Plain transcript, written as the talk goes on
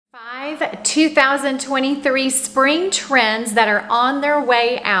5 2023 spring trends that are on their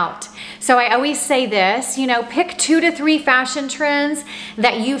way out. So I always say this, you know, pick 2 to 3 fashion trends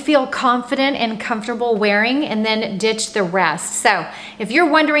that you feel confident and comfortable wearing, and then ditch the rest. So if you're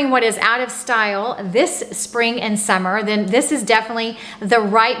wondering what is out of style this spring and summer, then this is definitely the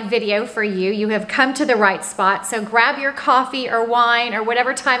right video for you. You have come to the right spot. So grab your coffee or wine or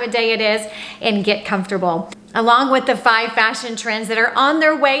whatever time of day it is and get comfortable. Along with the 5 fashion trends that are on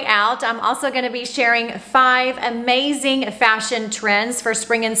their way out, I'm also going to be sharing 5 amazing fashion trends for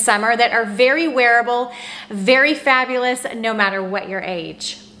spring and summer that are very wearable, very fabulous, no matter what your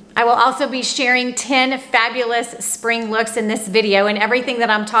age. I will also be sharing 10 fabulous spring looks in this video, and everything that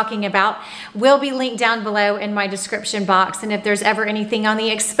I'm talking about will be linked down below in my description box. And if there's ever anything on the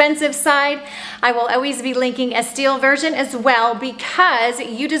expensive side, I will always be linking a steal version as well, because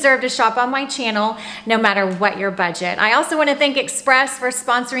you deserve to shop on my channel no matter what your budget. I also want to thank Express for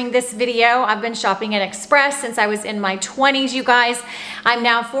sponsoring this video. I've been shopping at Express since I was in my 20s, you guys. I'm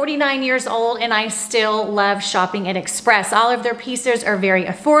now 49 years old and I still love shopping at Express. All of their pieces are very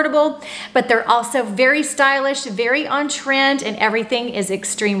affordable, but they're also very stylish, very on trend, and everything is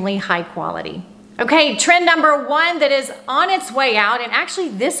extremely high quality. Okay, trend number 1 that is on its way out, and actually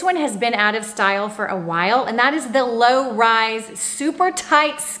this one has been out of style for a while, and that is the low-rise, super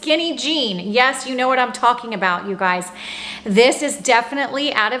tight, skinny jean. Yes, you know what I'm talking about, you guys. This is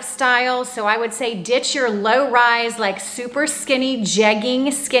definitely out of style, so I would say ditch your low-rise, like super skinny,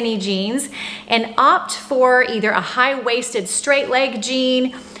 jegging skinny jeans, and opt for either a high-waisted straight leg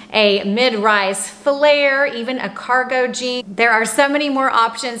jean, a mid-rise flare, even a cargo jean. There are so many more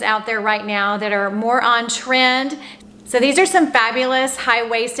options out there right now that are more on trend. So these are some fabulous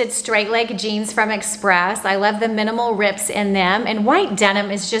high-waisted straight leg jeans from Express. I love the minimal rips in them, and white denim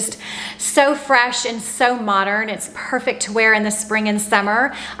is just so fresh and so modern. It's perfect to wear in the spring and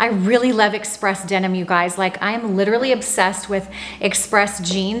summer. I really love Express denim, you guys. Like, I am literally obsessed with Express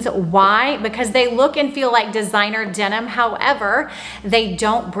jeans. Why? Because they look and feel like designer denim. However, they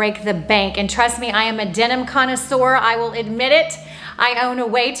don't break the bank. And trust me, I am a denim connoisseur. I will admit it. I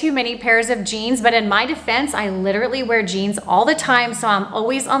own way too many pairs of jeans, but in my defense, I literally wear jeans all the time, so I'm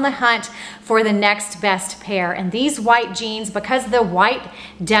always on the hunt for the next best pair. And these white jeans, because the white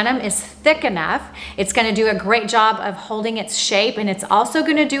denim is thick enough, it's gonna do a great job of holding its shape, and it's also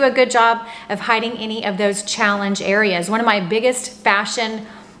gonna do a good job of hiding any of those challenge areas. One of my biggest fashion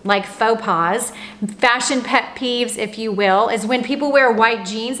faux pas, fashion pet peeves, if you will, is when people wear white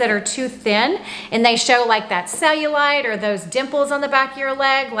jeans that are too thin and they show like that cellulite or those dimples on the back of your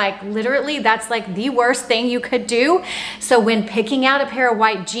leg. Like, literally, that's like the worst thing you could do. So when picking out a pair of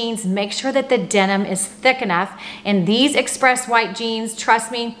white jeans, make sure that the denim is thick enough. And these Express white jeans,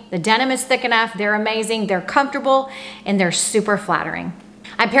 trust me, the denim is thick enough. They're amazing, they're comfortable, and they're super flattering.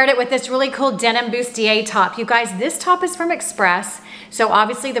 I paired it with this really cool denim bustier top. You guys, this top is from Express, so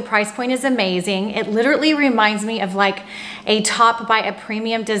obviously the price point is amazing. It literally reminds me of like a top by a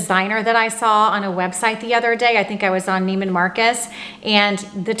premium designer that I saw on a website the other day. I think I was on Neiman Marcus, and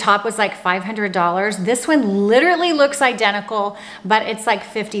the top was like $500. This one literally looks identical, but it's like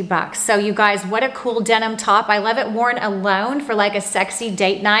 50 bucks. So you guys, what a cool denim top. I love it worn alone for like a sexy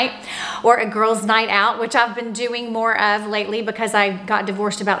date night or a girl's night out, which I've been doing more of lately because I got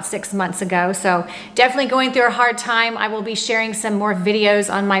divorced about 6 months ago. So definitely going through a hard time. I will be sharing some more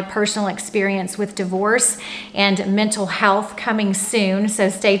videos on my personal experience with divorce and mental health coming soon, so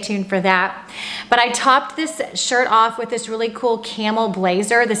stay tuned for that. But I topped this shirt off with this really cool camel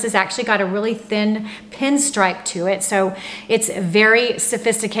blazer. This has actually got a really thin pinstripe to it, so it's very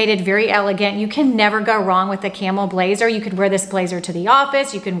sophisticated, very elegant. You can never go wrong with a camel blazer. You could wear this blazer to the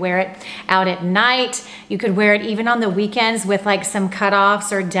office, you can wear it out at night, you could wear it even on the weekends with like some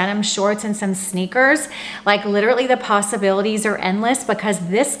cutoffs or denim shorts and some sneakers. Like, literally the possibilities are endless, because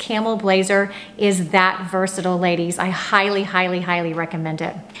this camel blazer is that versatile, ladies. I highly, highly, highly recommend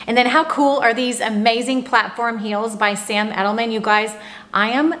it. And then how cool are these amazing platform heels by Sam Edelman, you guys?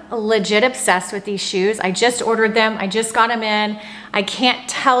 I am legit obsessed with these shoes. I just ordered them. I just got them in. I can't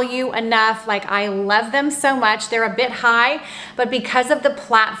tell you enough. Like, I love them so much. They're a bit high, but because of the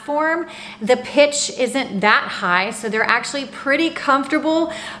platform, the pitch isn't that high. So they're actually pretty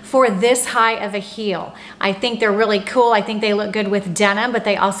comfortable for this high of a heel. I think they're really cool. I think they look good with denim, but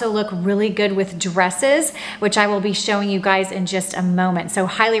they also look really good with dresses, which I will be showing you guys in just a moment. So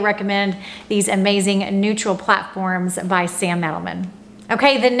highly recommend these amazing neutral platforms by Sam Edelman.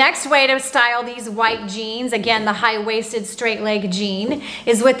 Okay, the next way to style these white jeans, again, the high-waisted straight leg jean,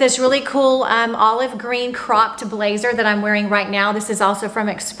 is with this really cool olive green cropped blazer that I'm wearing right now. This is also from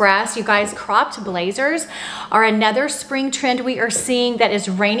Express. You guys, cropped blazers are another spring trend we are seeing that is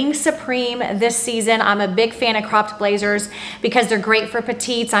reigning supreme this season. I'm a big fan of cropped blazers because they're great for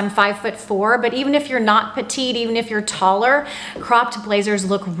petites. I'm 5'4", but even if you're not petite, even if you're taller, cropped blazers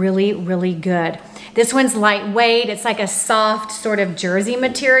look really, really good. This one's lightweight. It's like a soft sort of jersey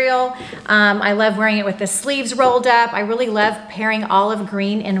material. I love wearing it with the sleeves rolled up. I really love pairing olive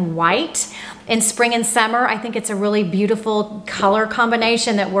green and white. In spring and summer, I think it's a really beautiful color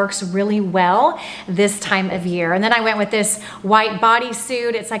combination that works really well this time of year. And then I went with this white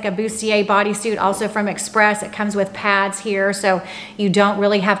bodysuit. It's like a bustier bodysuit, also from Express. It comes with pads here, so you don't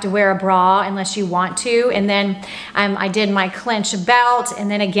really have to wear a bra unless you want to. And then I did my clinch belt, and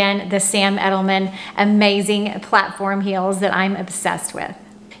then again, the Sam Edelman amazing platform heels that I'm obsessed with.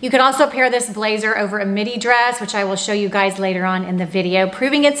 You could also pair this blazer over a midi dress, which I will show you guys later on in the video,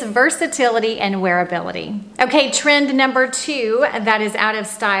 proving its versatility and wearability. Okay, trend number 2 that is out of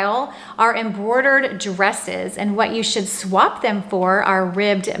style are embroidered dresses, and what you should swap them for are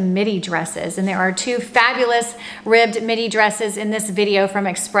ribbed midi dresses. And there are 2 fabulous ribbed midi dresses in this video from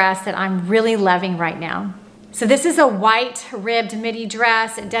Express that I'm really loving right now. So this is a white ribbed midi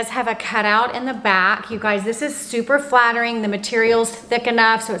dress. It does have a cutout in the back. You guys, this is super flattering. The material's thick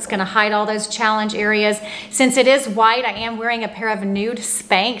enough so it's gonna hide all those challenge areas. Since it is white, I am wearing a pair of nude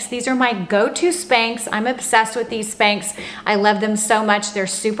Spanx. These are my go-to Spanx. I'm obsessed with these Spanx. I love them so much. They're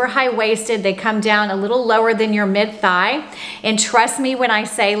super high-waisted. They come down a little lower than your mid-thigh. And trust me when I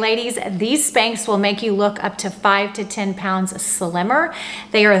say, ladies, these Spanx will make you look up to 5 to 10 pounds slimmer.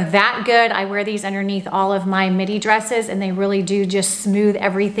 They are that good. I wear these underneath all of my midi dresses, and they really do just smooth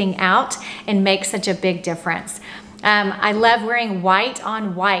everything out and make such a big difference. I love wearing white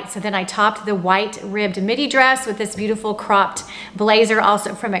on white. So then I topped the white ribbed midi dress with this beautiful cropped blazer,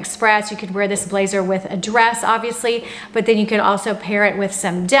 also from Express. You could wear this blazer with a dress, obviously, but then you could also pair it with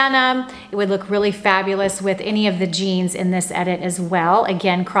some denim. It would look really fabulous with any of the jeans in this edit as well.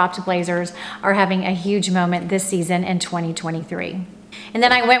 Again, cropped blazers are having a huge moment this season in 2023. And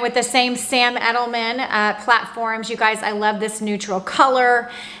then I went with the same Sam Edelman platforms. You guys, I love this neutral color.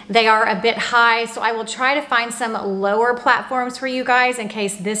 They are a bit high, so I will try to find some lower platforms for you guys in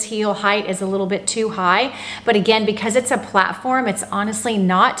case this heel height is a little bit too high. But again, because it's a platform, it's honestly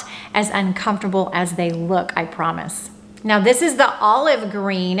not as uncomfortable as they look, I promise. Now this is the olive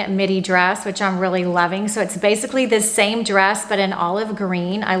green midi dress, which I'm really loving. So it's basically the same dress, but in olive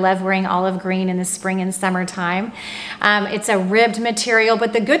green. I love wearing olive green in the spring and summertime. It's a ribbed material,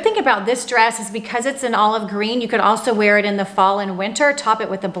 but the good thing about this dress is because it's an olive green, you could also wear it in the fall and winter, top it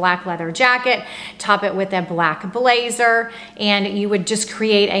with a black leather jacket, top it with a black blazer, and you would just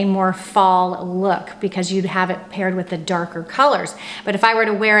create a more fall look because you'd have it paired with the darker colors. But if I were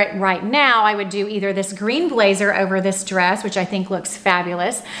to wear it right now, I would do either this green blazer over this dress, which I think looks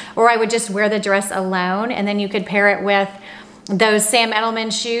fabulous, or I would just wear the dress alone, and then you could pair it with those Sam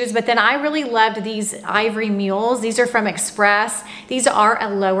Edelman shoes. But then I really loved these Ivory Mules. These are from Express. These are a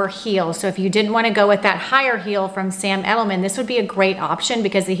lower heel. So if you didn't want to go with that higher heel from Sam Edelman, this would be a great option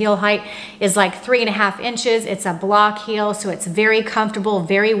because the heel height is like 3.5 inches. It's a block heel, so it's very comfortable,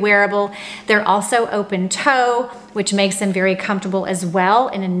 very wearable. They're also open toe, which makes them very comfortable as well.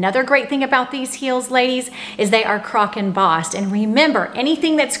 And another great thing about these heels, ladies, is they are croc embossed. And remember,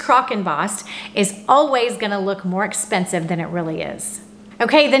 anything that's croc embossed is always gonna look more expensive than it really is.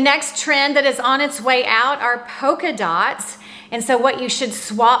 Okay, the next trend that is on its way out are polka dots. And so what you should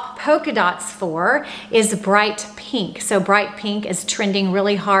swap polka dots for is bright pink. So bright pink is trending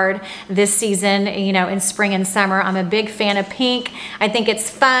really hard this season, you know, in spring and summer. I'm a big fan of pink. I think it's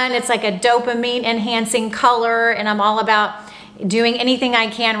fun. It's like a dopamine enhancing color, and I'm all about doing anything I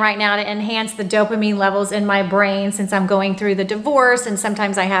can right now to enhance the dopamine levels in my brain since I'm going through the divorce, and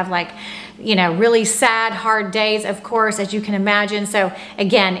sometimes I have like, you know, really sad, hard days, of course, as you can imagine. So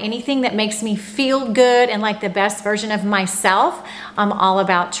again, anything that makes me feel good and like the best version of myself, I'm all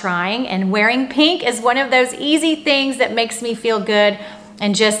about trying. And wearing pink is one of those easy things that makes me feel good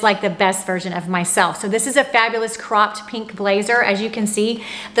and just like the best version of myself. So this is a fabulous cropped pink blazer. As you can see,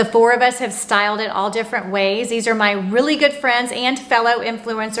 the 4 of us have styled it all different ways. These are my really good friends and fellow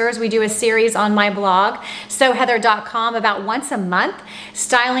influencers. We do a series on my blog, SewHeather.com, about once a month,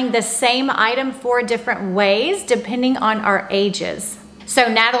 styling the same item 4 different ways depending on our ages. So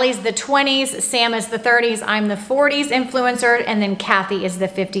Natalie's the 20s, Sam is the 30s, I'm the 40s influencer, and then Kathy is the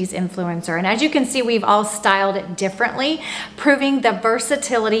 50s influencer. And as you can see, we've all styled it differently, proving the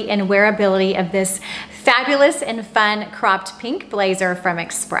versatility and wearability of this fabulous and fun cropped pink blazer from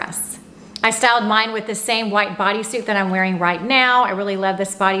Express. I styled mine with the same white bodysuit that I'm wearing right now. I really love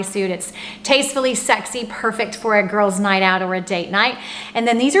this bodysuit. It's tastefully sexy, perfect for a girl's night out or a date night. And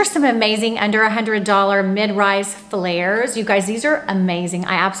then these are some amazing under $100 mid-rise flares. You guys, these are amazing.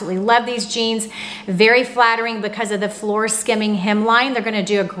 I absolutely love these jeans. Very flattering because of the floor skimming hemline. They're gonna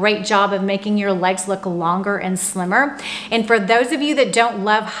do a great job of making your legs look longer and slimmer. And for those of you that don't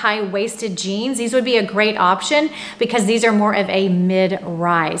love high-waisted jeans, these would be a great option because these are more of a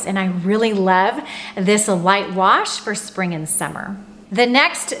mid-rise. And I really love this light wash for spring and summer. The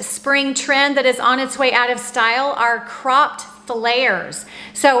next spring trend that is on its way out of style are cropped flares.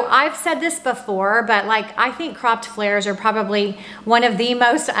 So I've said this before, but I think cropped flares are probably one of the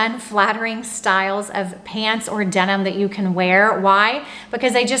most unflattering styles of pants or denim that you can wear. Why?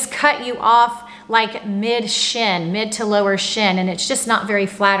 Because they just cut you off like mid-shin, mid to lower shin, and it's just not very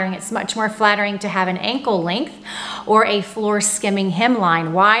flattering. It's much more flattering to have an ankle length or a floor skimming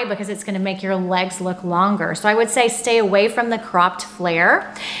hemline. Why? Because it's gonna make your legs look longer. So I would say stay away from the cropped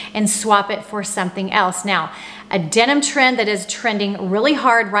flare and swap it for something else. Now, a denim trend that is trending really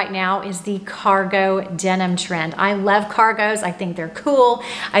hard right now is the cargo denim trend. I love cargos. I think they're cool.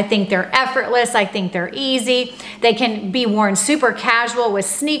 I think they're effortless. I think they're easy. They can be worn super casual with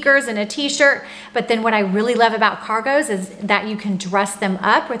sneakers and a t-shirt. But then what I really love about cargos is that you can dress them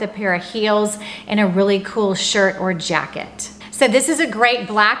up with a pair of heels and a really cool shirt or jacket. So this is a great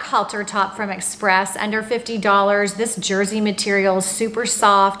black halter top from Express, under $50. This jersey material is super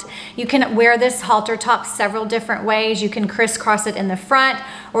soft. You can wear this halter top several different ways. You can crisscross it in the front,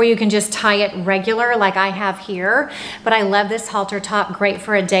 or you can just tie it regular like I have here. But I love this halter top, great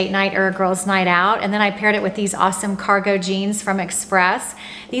for a date night or a girl's night out. And then I paired it with these awesome cargo jeans from Express.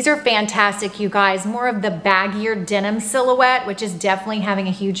 These are fantastic, you guys. More of the baggier denim silhouette, which is definitely having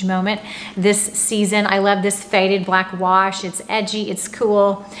a huge moment this season. I love this faded black wash. It's edgy, it's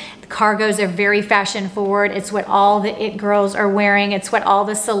cool. The cargos are very fashion forward. It's what all the it girls are wearing. It's what all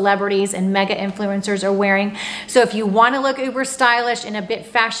the celebrities and mega influencers are wearing. So if you want to look uber stylish and a bit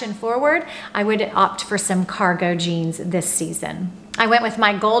fashion forward, I would opt for some cargo jeans this season. I went with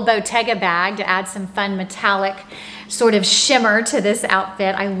my gold Bottega bag to add some fun metallic sort of shimmer to this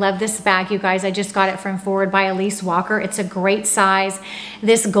outfit. I love this bag, you guys. I just got it from Forward by Elise Walker. It's a great size.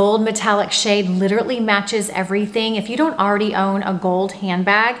 This gold metallic shade literally matches everything. If you don't already own a gold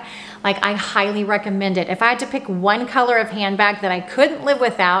handbag, I highly recommend it. If I had to pick one color of handbag that I couldn't live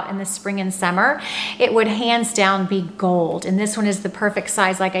without in the spring and summer, it would hands down be gold. And this one is the perfect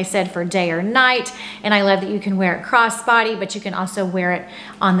size, like I said, for day or night. And I love that you can wear it crossbody, but you can also wear it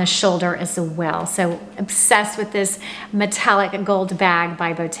on the shoulder as well. So obsessed with this metallic gold bag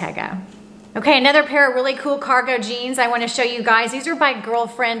by Bottega. Okay, another pair of really cool cargo jeans I want to show you guys. These are by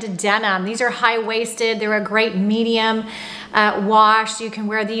Girlfriend Denim. These are high-waisted. They're a great medium wash. You can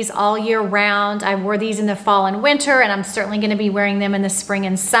wear these all year round. I wore these in the fall and winter, and I'm certainly going to be wearing them in the spring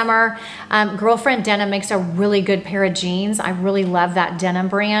and summer. Girlfriend Denim makes a really good pair of jeans. I really love that denim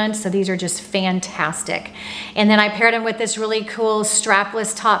brand, so these are just fantastic. And then I paired them with this really cool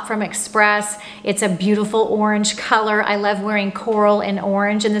strapless top from Express. It's a beautiful orange color. I love wearing coral and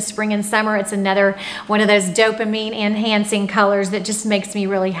orange in the spring and summer. It's another one of those dopamine enhancing colors that just makes me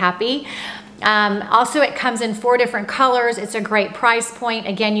really happy. Also, it comes in 4 different colors. It's a great price point.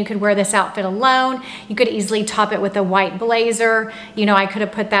 Again, you could wear this outfit alone. You could easily top it with a white blazer. You know, I could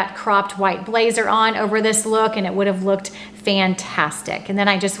have put that cropped white blazer on over this look and it would have looked fantastic. And then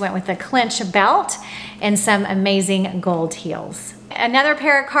I just went with a clinch belt and some amazing gold heels. Another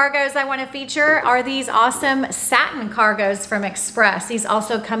pair of cargos I want to feature are these awesome satin cargos from Express. These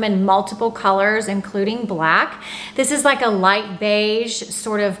also come in multiple colors, including black. This is like a light beige,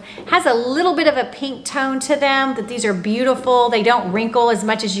 sort of has a little bit of a pink tone to them, but these are beautiful. They don't wrinkle as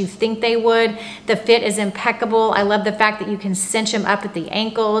much as you think they would. The fit is impeccable. I love the fact that you can cinch them up at the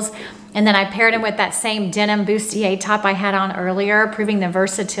ankles. And then I paired them with that same denim bustier top I had on earlier, proving the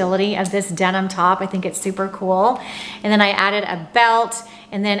versatility of this denim top. I think it's super cool. And then I added a belt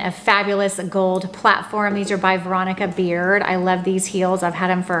and then a fabulous gold platform. These are by Veronica Beard. I love these heels. I've had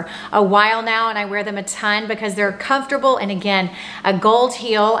them for a while now and I wear them a ton because they're comfortable. And again, a gold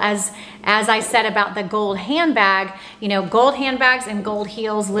heel, as I said about the gold handbag, you know, gold handbags and gold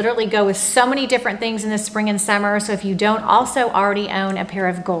heels literally go with so many different things in the spring and summer. So if you don't also already own a pair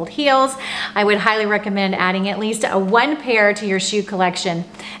of gold heels, I would highly recommend adding at least one pair to your shoe collection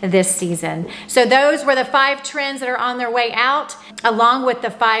this season. So those were the 5 trends that are on their way out. along with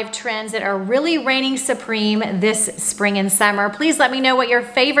the 5 trends that are really reigning supreme this spring and summer. Please let me know what your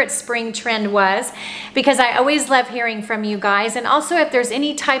favorite spring trend was, because I always love hearing from you guys. And also, if there's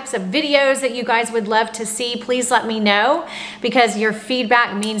any types of videos that you guys would love to see, please let me know, because your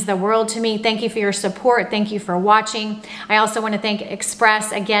feedback means the world to me. Thank you for your support. Thank you for watching. I also want to thank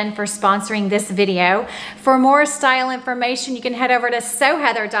Express again for sponsoring this video. For more style information, you can head over to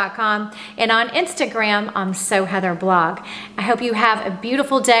sewheather.com, and on Instagram, I'm sewheatherblog. I hope you have a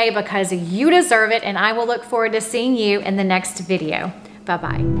beautiful day, because you deserve it, and I will look forward to seeing you in the next video.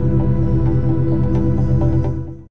 Bye-bye.